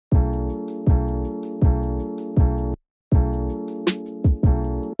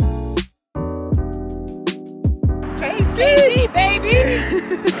city, baby.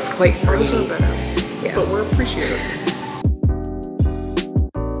 It's quite free. Yeah. But we're appreciative.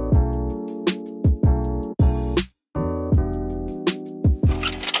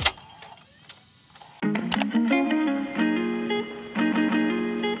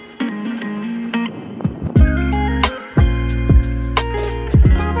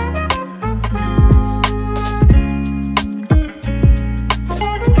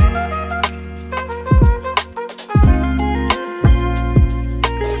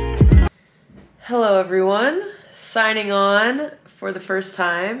 Hello everyone, signing on for the first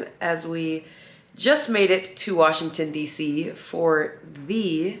time as we just made it to Washington DC for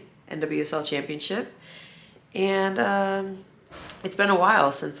the NWSL Championship, and it's been a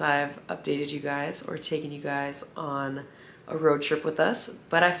while since I've updated you guys or taken you guys on a road trip with us,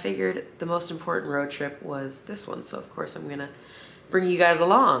 but I figured the most important road trip was this one, so of course I'm gonna bring you guys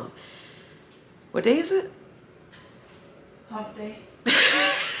along. What day is it? Hump day.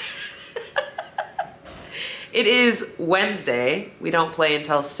 It is Wednesday. We don't play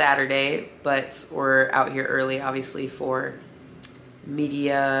until Saturday, but we're out here early, obviously, for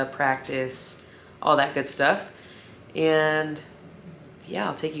media, practice, all that good stuff. And yeah,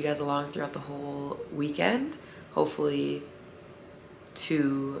 I'll take you guys along throughout the whole weekend, hopefully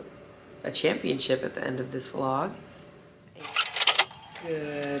to a championship at the end of this vlog.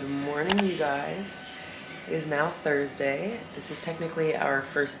 Good morning, you guys. It is now Thursday. This is technically our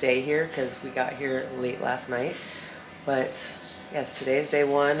first day here because we got here late last night. But yes, today is day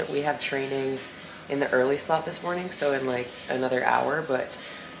one. We have training in the early slot this morning, so in like another hour. But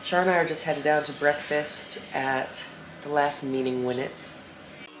Char and I are just headed down to breakfast at the Last Meaning Winnets.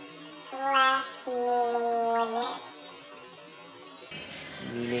 Last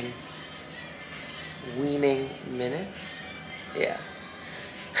Meaning Winnets. Weaning minutes? Yeah.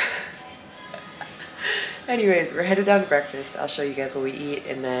 Anyways, we're headed down to breakfast. I'll show you guys what we eat,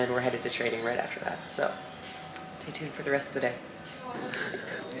 and then we're headed to training right after that. So stay tuned for the rest of the day.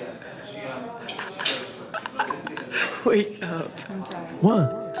 Wake up.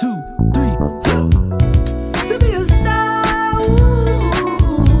 1, 2, 3, go. To be a star,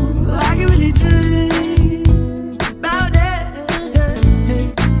 ooh, I can really dream about that.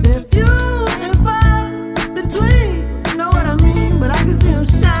 The few and far between, you know what I mean? But I can see them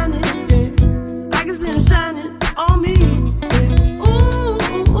shining, yeah. I can see them shining on me. Yeah. Ooh,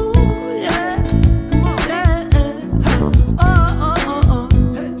 ooh, yeah. Come on, yeah. Oh,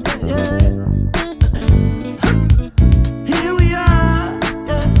 yeah. Here we are,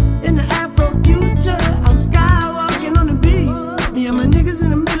 yeah, in the Afro future. I'm skywalking on the beat. Me and my niggas in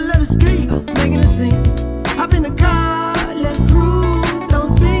the middle of the street, making a scene. Hop in the car, let's cruise, don't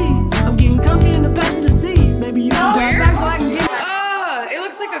speed. I'm getting comfy in the passenger seat. Maybe you can drive back so I can get. It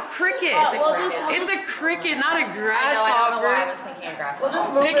looks like a cricket. It's a cricket, not a I grasshopper. was thinking of grasshopper. We'll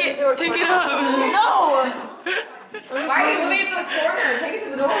just move Pick it into a it corner. up. No! Why are you moving it to the corner? Take it to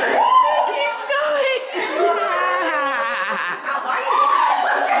the door. Keeps going. Why are you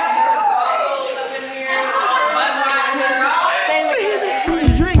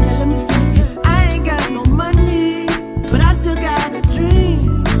Drink, now let me see. I ain't got no money, but I still got a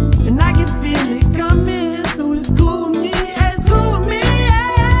dream, and I can feel it coming, so it's cool with me. It's cool with me,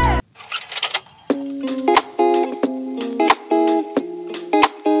 yeah.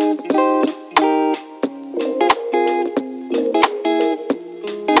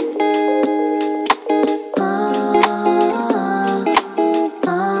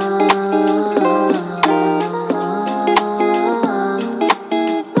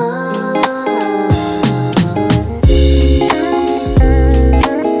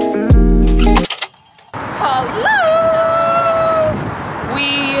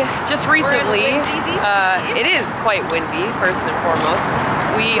 Just recently, it is quite windy, first and foremost.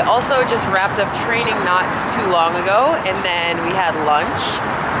 We also just wrapped up training not too long ago, and then we had lunch.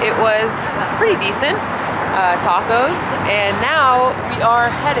 It was pretty decent, tacos, and now we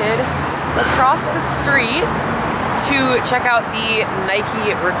are headed across the street to check out the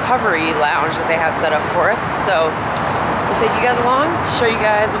Nike Recovery Lounge that they have set up for us. So we'll take you guys along, show you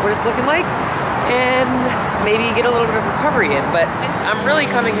guys what it's looking like, and maybe get a little bit of recovery in. But I'm really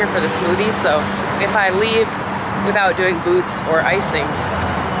coming here for the smoothie, so if I leave without doing boots or icing,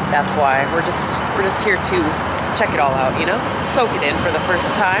 that's why. We're just here to check it all out, you know? Soak it in for the first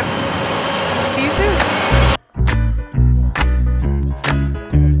time. See you soon.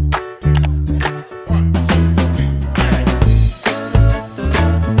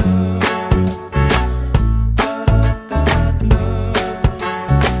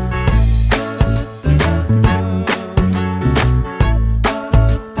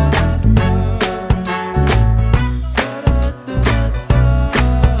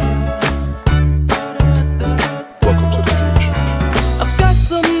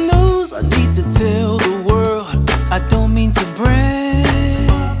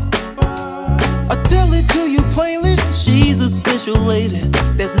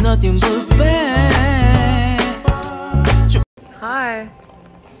 nothing but facts. Hi.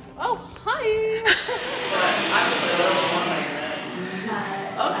 Oh, hi.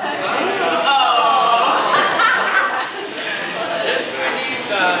 Okay.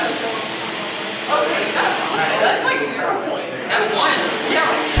 Okay, that's like 0 points. That's 1. Yeah.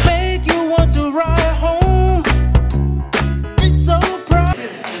 Make you want to ride home. It's so proud.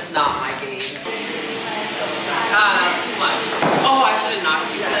 This is just not my game. That's too much. Oh, I should have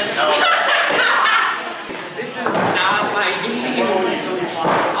knocked you. This is not my game.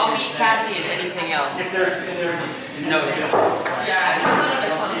 I'll beat Cassie in anything else. No. Yeah, none of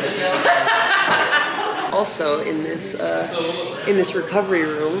it's on video. Also in this recovery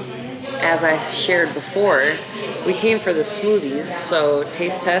room, as I shared before, we came for the smoothies. So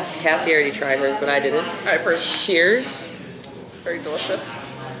taste test. Cassie already tried hers, but I didn't. All right, first. Cheers. Very delicious.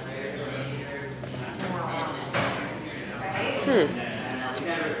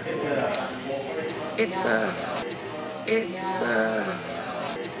 It's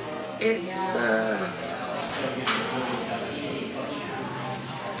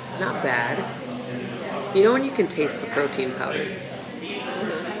not bad. You know when you can taste the protein powder?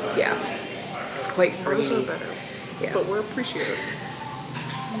 Yeah. It's quite Ours are creamy. better, Yeah. but we're appreciative.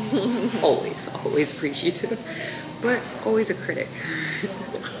 Always appreciative, but always a critic.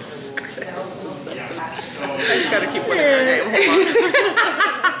 I just gotta keep winning our game. Hold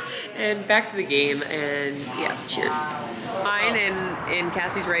on. And back to the game, and yeah, cheers. Mine in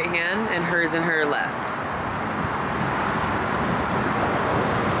Cassie's right hand, and hers in her left.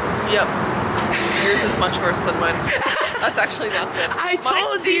 Yep. Yours is much worse than mine. That's actually not good. I told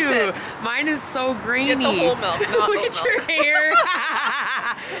Mine's you, decent. mine is so grainy. Get the whole milk, not Look oat at milk. your hair.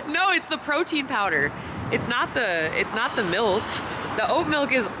 No, it's the protein powder. It's not the milk. The oat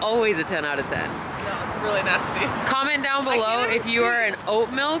milk is always a 10 out of 10. No, it's really nasty. Comment down I below can't if you see. are an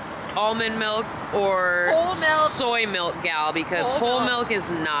oat milk, almond milk, or Whole milk. soy milk gal, because Whole whole milk. milk is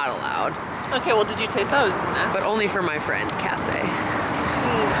not allowed. Okay, well, did you taste that? It was nasty. But only for my friend, Cassie.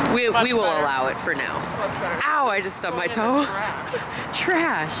 We much will better. allow it for now. Much better. Ow, I just stubbed my toe.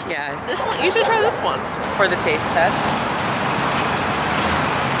 Trash, yeah. It's This one, you should try this one. for the taste test.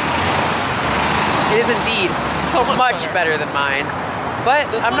 It is indeed So much much better. better than mine.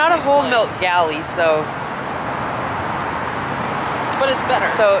 But This I'm one not a tastes whole like- milk galley, so But it's better.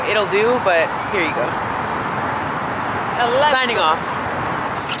 it'll do, but here you go. Signing off.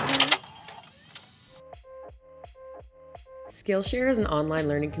 Skillshare is an online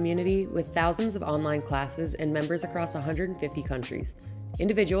learning community with thousands of online classes and members across 150 countries.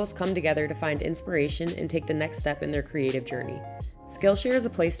 Individuals come together to find inspiration and take the next step in their creative journey. Skillshare is a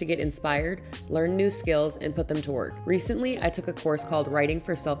place to get inspired, learn new skills, and put them to work. Recently, I took a course called Writing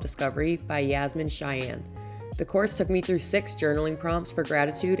for Self-Discovery by Yasmin Cheyenne. The course took me through 6 journaling prompts for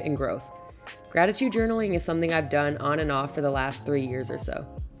gratitude and growth. Gratitude journaling is something I've done on and off for the last 3 years or so.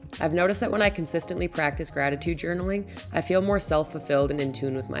 I've noticed that when I consistently practice gratitude journaling, I feel more self-fulfilled and in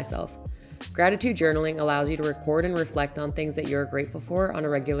tune with myself. Gratitude journaling allows you to record and reflect on things that you're grateful for on a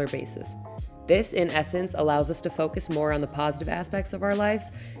regular basis. This, in essence, allows us to focus more on the positive aspects of our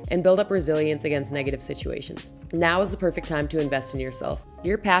lives and build up resilience against negative situations. Now is the perfect time to invest in yourself.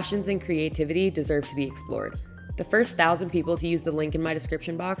 Your passions and creativity deserve to be explored. The first 1,000 people to use the link in my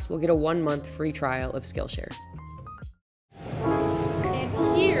description box will get a 1-month free trial of Skillshare. And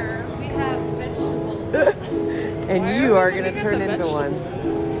here we have vegetables. And you are going to turn into one.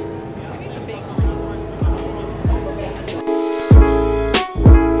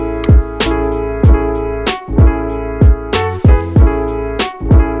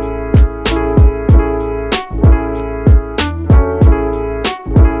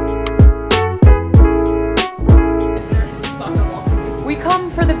 We come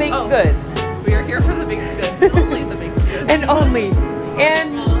for the baked goods. We are here for the baked goods, and only the baked goods. And only.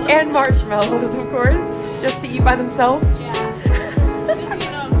 And marshmallows, of course. Just to eat by themselves. Yeah. Just,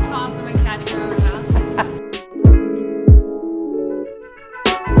 toss them and catch them in the mouth.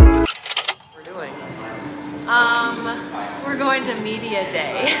 We're doing. We're going to media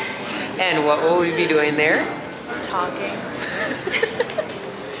day. And what will we be doing there? Talking.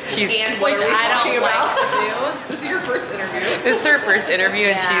 She's And what Which are we I talking don't about? like to do. This is your first interview. This is her first interview,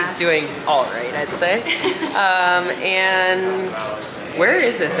 and Yeah. she's doing all right, I'd say. And where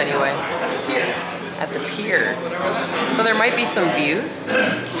is this anyway? At the pier. So there might be some views.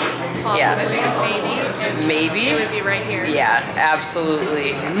 Yeah. Maybe. It would be right here. Yeah,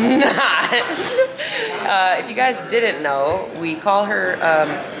 absolutely not. If you guys didn't know, we call her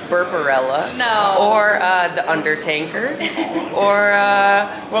Burparella. No. Or the Undertanker. Or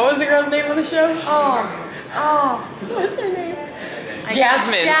what was the girl's name on the show? Oh. What's her name? I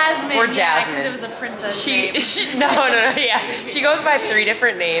Jasmine. Jasmine. Or Yeah, Jasmine. because it was a princess name. No, yeah. She goes by 3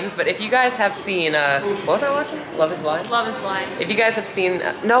 different names, but if you guys have seen, what was I watching? Love is Blind? Love is Blind. If you guys have seen,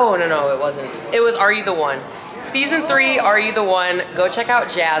 no, it wasn't. It was Are You the One? Season 3, Are You the One? Go check out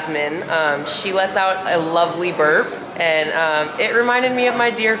Jasmine. She lets out a lovely burp, and it reminded me of my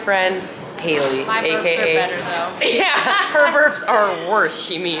dear friend Haley, My burps aka. are better though. Yeah, her burps are worse.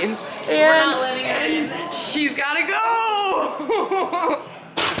 She means. We're not letting her in. She's gotta go.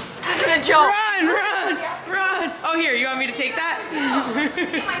 This isn't a joke. Run! Oh, here, you want me to take that? Look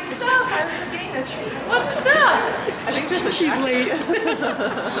at my stuff. I was getting a treat. What stuff? I think just She's late.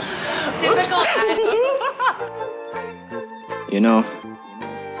 Typical. You know,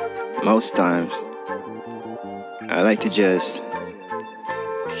 most times, I like to just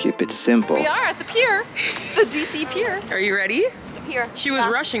keep it simple. We are at the pier, the DC pier. Are you ready? The pier. She was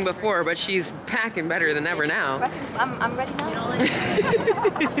rushing before, but she's packing better than ever now. I'm ready now.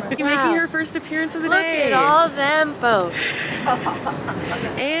 Making her first appearance of the Look day. at all them boats.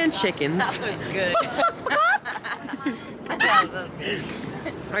 And chickens. That was good. That was good.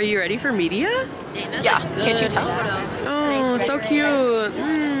 Are you ready for media? Yeah, can't you tell? Oh, so cute.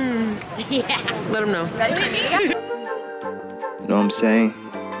 Yeah. Let them know. Ready for media? Know what I'm saying?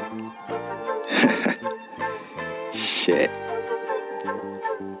 Shit.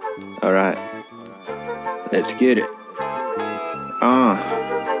 Alright. Let's get it. I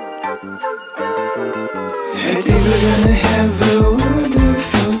think we're gonna have a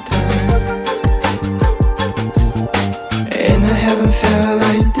wonderful time. And I haven't felt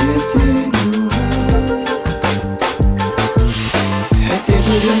like this in a while. I think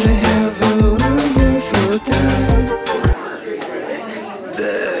we're gonna have a wonderful time.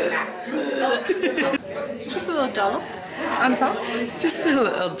 Just a little dollop on top. Just a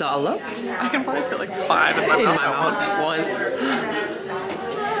little dollop. I can probably fit like 5 in my In mouth my at mouth once.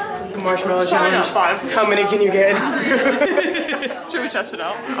 Marshmallow Probably not challenge. 5. How many can you get? Should we test it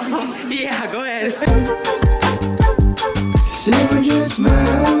out? Yeah, go ahead. Say what you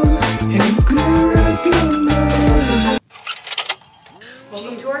smile and clear up your mind.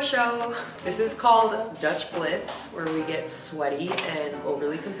 Welcome to our show. This is called Dutch Blitz, where we get sweaty and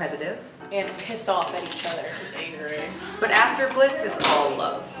overly competitive. And pissed off at each other. Angry. But after Blitz, it's all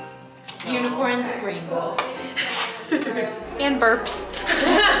love. Unicorns and rainbows. And burps.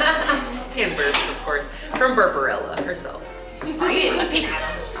 And burps, of course, from Burperella herself. Why are you looking at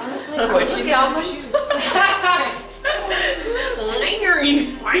them? I was like, What'd she say? Why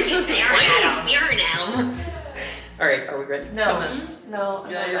are you staring at them? All right, are we ready? No. Comments. No.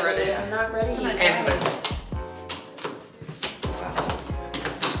 Yeah, you're ready. I'm not ready. And Blitz.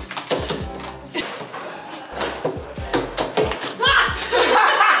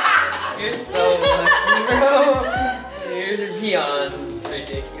 You're so lucky, bro. You're beyond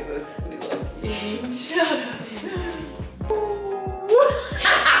ridiculously lucky. Shut up.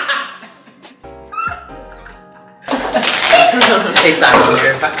 Hey, Simon,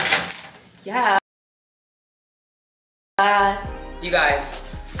 you're fine. Yeah. You guys.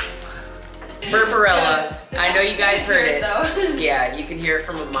 Burperella. I know you guys heard it. Yeah, you can hear it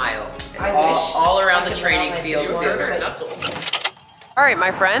from a mile. And all around the training field, You too. heard her knuckle. All right,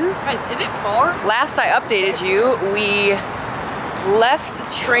 my friends. Is it 4? Last I updated you, we left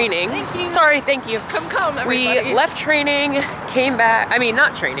training. Thank you. Sorry, thank you. Come, everybody. We left training, came back. I mean,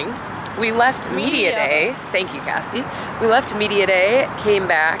 not training. We left media day. Thank you, Cassie. We left media day, came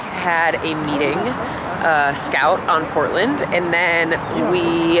back, had a meeting, scout on Portland, and then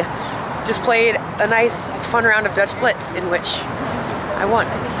we just played a nice, fun round of Dutch Blitz in which I won.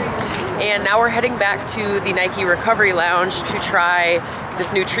 And now we're heading back to the Nike Recovery Lounge to try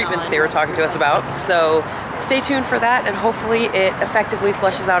this new treatment that they were talking to us about. So stay tuned for that, and hopefully it effectively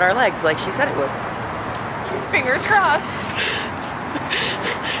flushes out our legs like she said it would. Fingers crossed.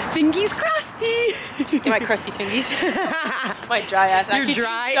 Fingies crusty. Get my crusty fingies. My dry ass. You're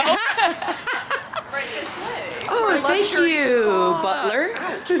dry. Right this way. Oh, thank you, Butler.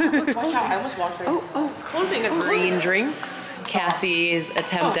 Watch out, I almost walked right. Oh, it's closing. It's Green drinks. Cassie's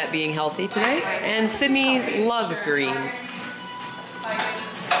attempt at being healthy today. And Sydney loves greens.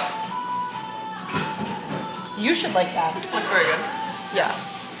 You should like that. It's very good. Yeah.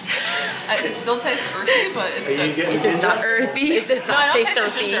 It still tastes earthy, but it's good. It is not earthy. It does No, I don't taste the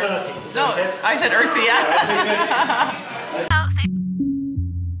ginger. No, I said earthy, yeah.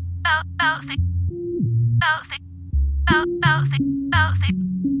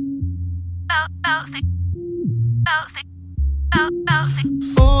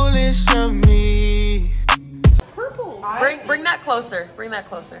 Foolish of me. Purple. Bring that closer. Bring that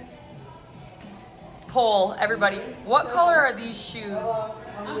closer. poll, everybody. What color are these shoes?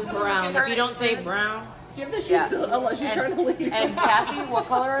 Brown. If you don't say brown. Give the shoes Yeah. to unless she's trying to leave. And Cassie, what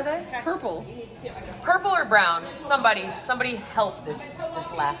color are they? Purple. Purple or brown? Somebody help this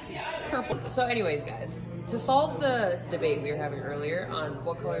lassie. Purple. So anyways, guys, to solve the debate we were having earlier on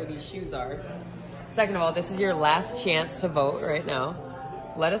what color these shoes are, second of all, this is your last chance to vote right now.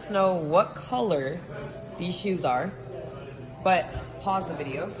 Let us know what color these shoes are. But pause the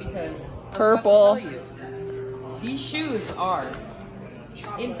video because Purple. I'm about to tell you, these shoes are,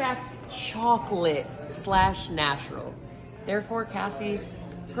 in fact, chocolate/natural. Therefore, Cassie,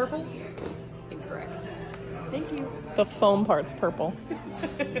 purple? Incorrect. Thank you. The foam part's purple.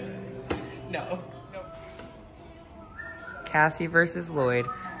 No. Cassie versus Lloyd.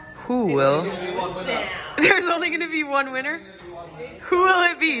 Who will? There's only going to be one winner? Who will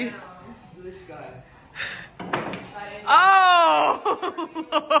it be? This guy. Oh!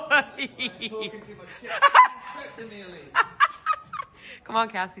 Talking too much shit. Respect the aliens. Come on,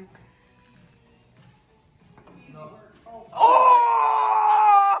 Cassie. No.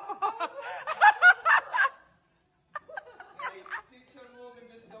 Oh! Hey, teacher Morgan,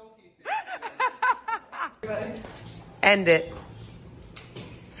 just don't keep it. End it.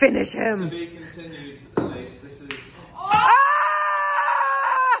 Finish To him. be continued, Elise. This is.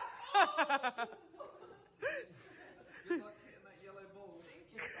 Good luck hitting that yellow ball.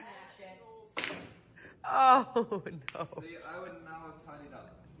 Oh no. See, I would now have tidied up.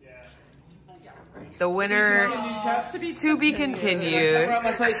 The winner to be continued. Around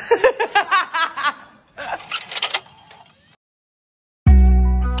my face.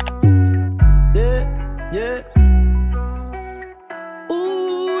 Yeah, yeah.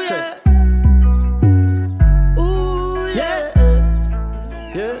 Ooh, yeah. Ooh, yeah.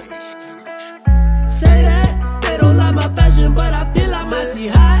 Yeah. Say that they don't like my fashion, but I feel like my see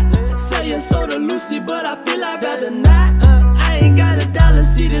hot. Say you're soda Lucy, but I feel I'd rather not. I ain't got $1,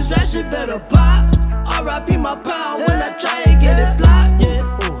 see this rap shit better pop. R.I.P. my pound when I try and get it flop. Yeah.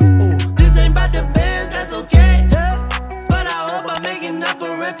 This ain't about the bands, that's okay. But I hope I make enough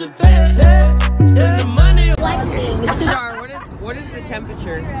for rent to pay. Spend the money. Char, what is the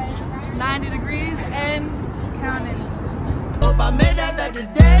temperature? 90 degrees and counting. Hope I made that back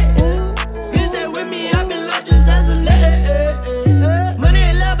today. Please stay with me, I've been lost just as a late. Money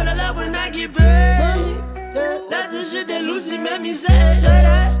ain't love, but I love when I get paid. That's the shit that Lucy made me say.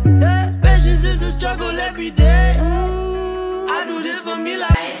 Patience is a struggle every day. I do this for me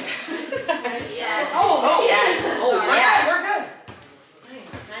like. Yes. Oh, yes. Oh, yeah. We're good.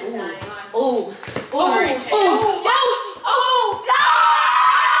 Oh, oh, oh,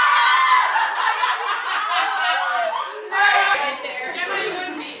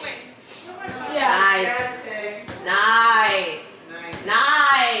 Nice.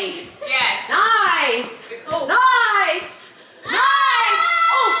 Nice. Yes. Nice. Oh. Nice. Nice.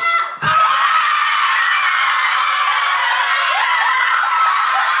 Oh.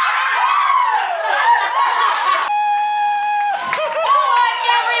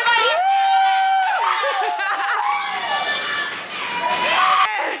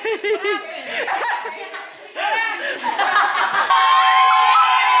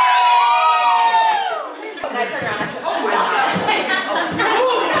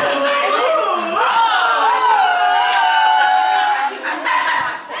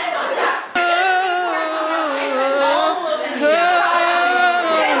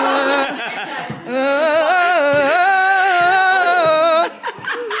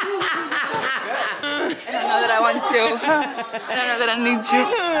 I don't know that I need you.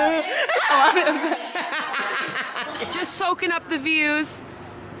 just soaking up the views.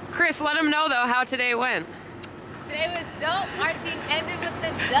 Chris, let them know though how today went. Today was dope. Our team ended with the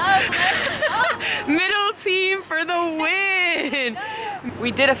dub. Let's go. Middle team for the win. We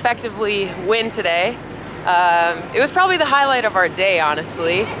did effectively win today. It was probably the highlight of our day,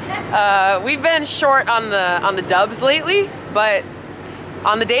 honestly. We've been short on the dubs lately, but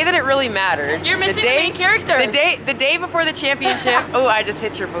on the day that it really mattered, You're missing the main character. The day before the championship. Oh, I just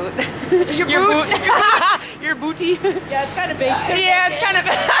hit your boot. Your boot. Your booty. Yeah, it's kind of big. Yeah, it's kind of.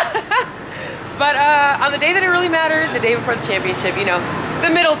 But on the day that it really mattered, the day before the championship, you know,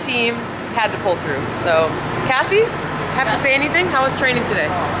 the middle team had to pull through. So, Cassie, have to say anything? How was training today?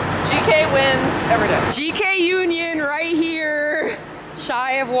 GK wins every day. GK Union right here,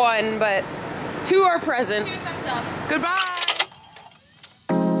 shy of 1, but 2 are present. 2 thumbs up. Goodbye.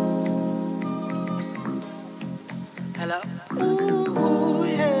 Hello. Ooh,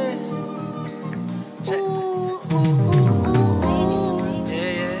 yeah. Ooh, ooh, ooh, ooh.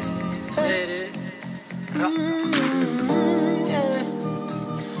 Yeah.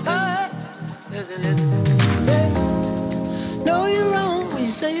 Yeah. Listen.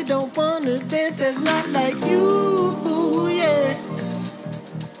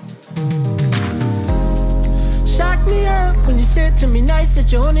 said to me nice that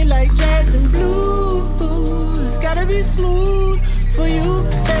you only like jazz and blues. It's gotta be smooth for you,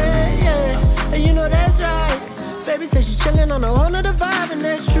 yeah, yeah. And you know that's right. Baby said she's chillin' on a whole nother vibe, and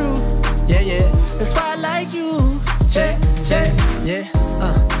that's true. Yeah, yeah, that's why I like you. Check, check, yeah,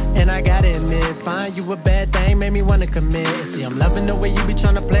 and I gotta admit, find you a bad thing made me wanna commit. See, I'm loving the way you be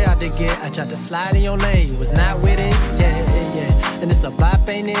tryna play hard to get. I tried to slide in your lane, you was not with it, yeah, yeah. And it's a bop,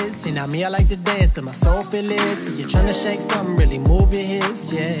 ain't it? See, now me, I like to dance, cause my soul feel it. See, you're tryna shake something, really move your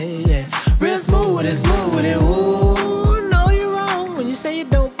hips, yeah, yeah. Real smooth with it, ooh. No, you're wrong when you say you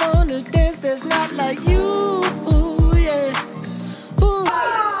don't wanna dance, that's not like you, yeah. Ooh.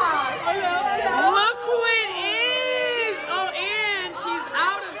 Look who it is! Oh, and she's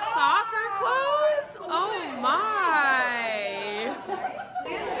out of soccer clothes? Oh my!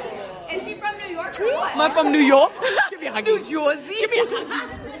 Is she from New York or what? Am I from New York? Give me a hug. New Jersey. Give me a hug.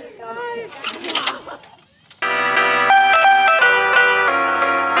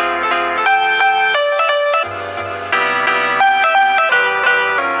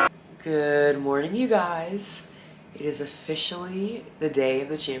 Good morning, you guys. It is officially the day of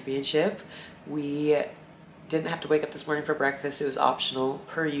the championship. We didn't have to wake up this morning for breakfast. It was optional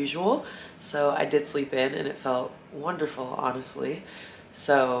per usual. So I did sleep in and it felt wonderful, honestly.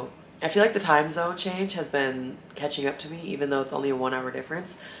 So I feel like the time zone change has been catching up to me, even though it's only a 1 hour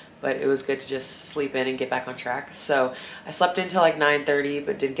difference. But it was good to just sleep in and get back on track. So I slept in till like 9:30,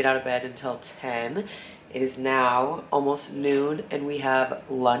 but didn't get out of bed until 10. It is now almost noon and we have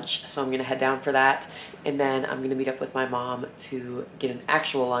lunch, so I'm gonna head down for that. And then I'm gonna meet up with my mom to get an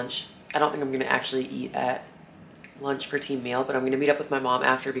actual lunch. I don't think I'm gonna actually eat at lunch for team meal, but I'm gonna meet up with my mom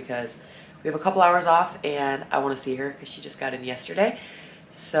after because we have a couple hours off and I wanna see her because she just got in yesterday.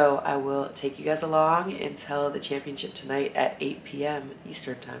 So I will take you guys along until the championship tonight at 8 p.m.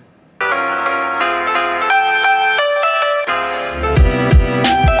 Eastern time.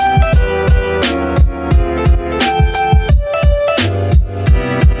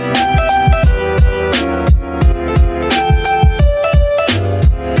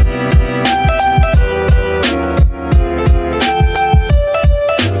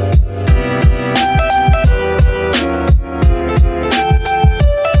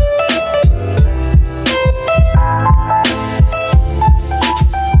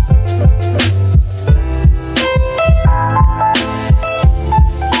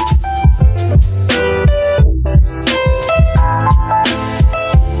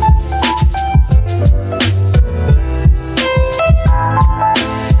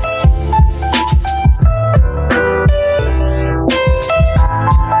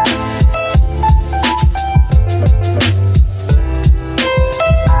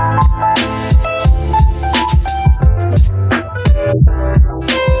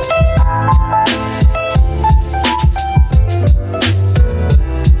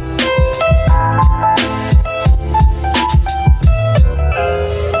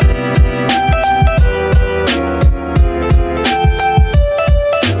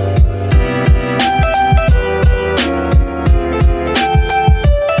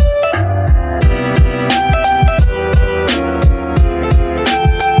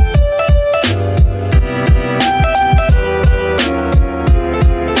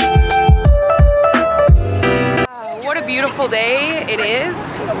 Day it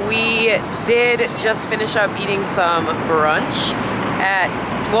is. We did just finish up eating some brunch at,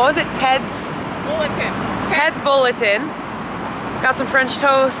 what was it, Ted's Bulletin. Got some French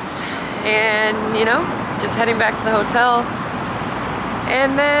toast and, you know, just heading back to the hotel,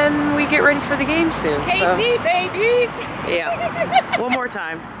 and then we get ready for the game soon. KC, so. Baby! Yeah, one more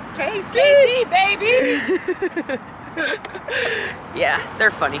time. KC, baby! Yeah,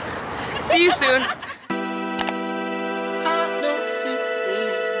 they're funny. See you soon.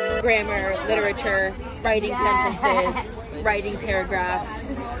 Grammar, literature, writing sentences, writing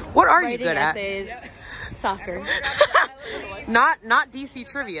paragraphs. What are you good at? Writing essays, soccer. Not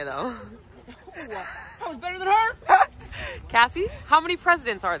DC trivia though. I was better than her. Cassie, how many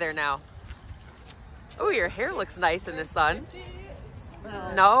presidents are there now? Oh, your hair looks nice in the sun.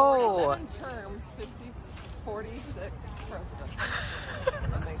 No. 47 terms, 46 presidents.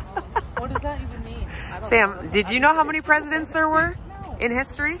 What does that even mean? Sam, did you know how many presidents there were in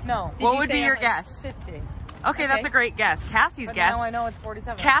history? No. What would be your guess? 50. Okay, that's a great guess. Cassie's But guess. now I know it's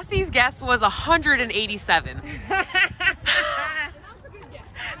 47. Cassie's guess was 187. And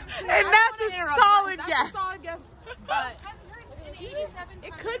that's a solid guess. That's a solid guess, but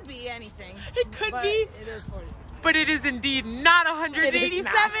it could be anything. It could but be. It is 46. But it is indeed not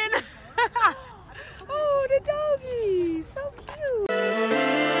 187. Oh, the doggy. So cute.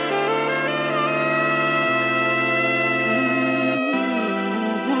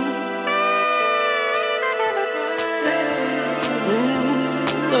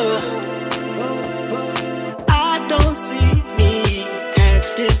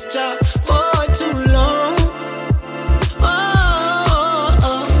 this job for too long.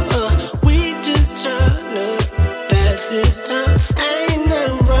 We just tryna pass this time. Ain't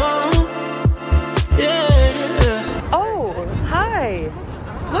nothing wrong. Yeah. Oh, hi.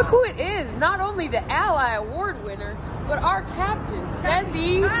 Look who it is. Not only the Ally Award winner, but our captain,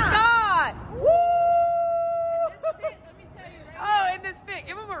 Desi Scott. Woo! Oh, in this fit.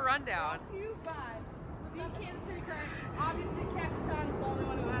 Give him a rundown.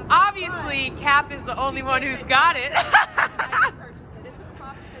 Obviously, Cap is the only one who's got it. I purchased it. It's a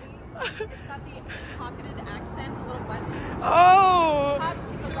cropped hoodie. It's got the pocketed accents, a little button. Oh.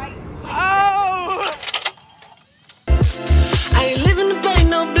 The right. Oh. I ain't living to pay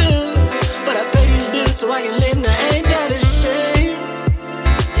no bills, but I pay these bills so I can live. Now ain't that a shame?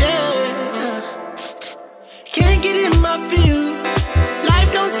 Yeah. Can't get in my view. Life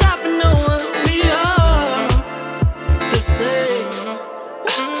don't stop for no one. We are the same.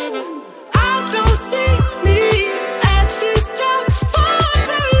 I don't see me at this job for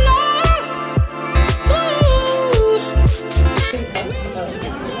too long.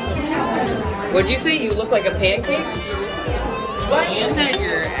 What'd you say? You look like a pancake? What? You said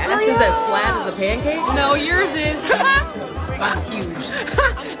your ass is as flat as a pancake? No, yours is. That's huge.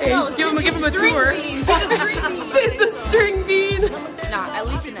 Hey, no, give him a tour. It's a string bean. Nah, at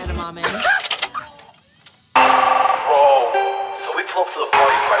least an edamame. Bro, so we pull up to the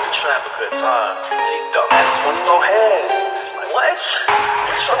party, right? We trying to have a good time. These dumbasses want to throw hands. Like, what?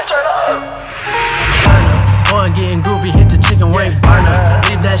 Let's turn up. One getting groovy, hit the chicken wing burner.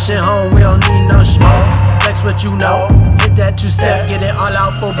 Leave that shit home, we don't need no smoke. Flex what you know. Hit that two-step, get it all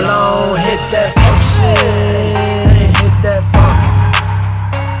out full blown. Hit that funk shit, hit that funk.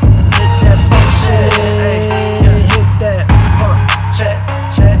 Hit that funk shit, hit that funk. Check.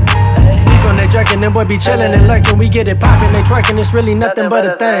 People they jerking, them boy be chillin' and lurking. We get it poppin', they twerking, it's really nothing but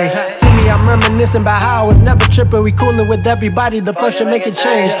a thing. See me, I'm reminiscing about how I was never trippin'. We coolin' with everybody, the function make it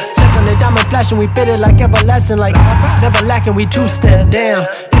change. On the diamond flashing, we fit it like everlasting, like never lacking, we two-step down.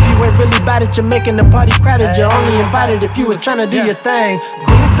 If you ain't really bad at, you're making the party crowded. You're only invited if you was trying to do your thing.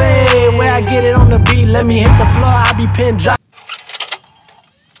 Groovy, where I get it on the beat, let me hit the floor, I be pin drop.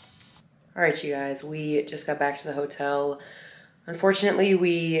 Alright, you guys, we just got back to the hotel. Unfortunately,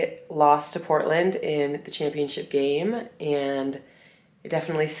 we lost to Portland in the championship game, and it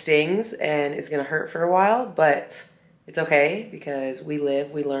definitely stings and is gonna hurt for a while, but it's okay because we live,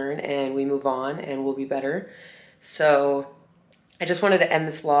 we learn, and we move on, and we'll be better. So I just wanted to end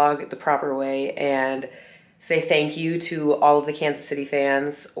this vlog the proper way and say thank you to all of the Kansas City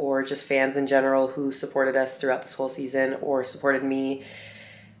fans, or just fans in general, who supported us throughout this whole season or supported me.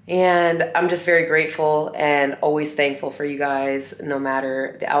 And I'm just very grateful and always thankful for you guys, no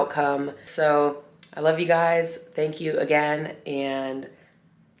matter the outcome. So I love you guys. Thank you again. And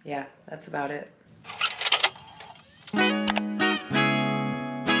yeah, that's about it.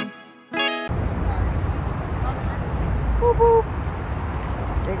 Boop, boop.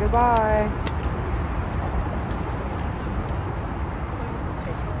 Say goodbye.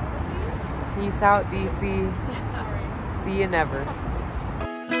 Peace out, DC. See you never.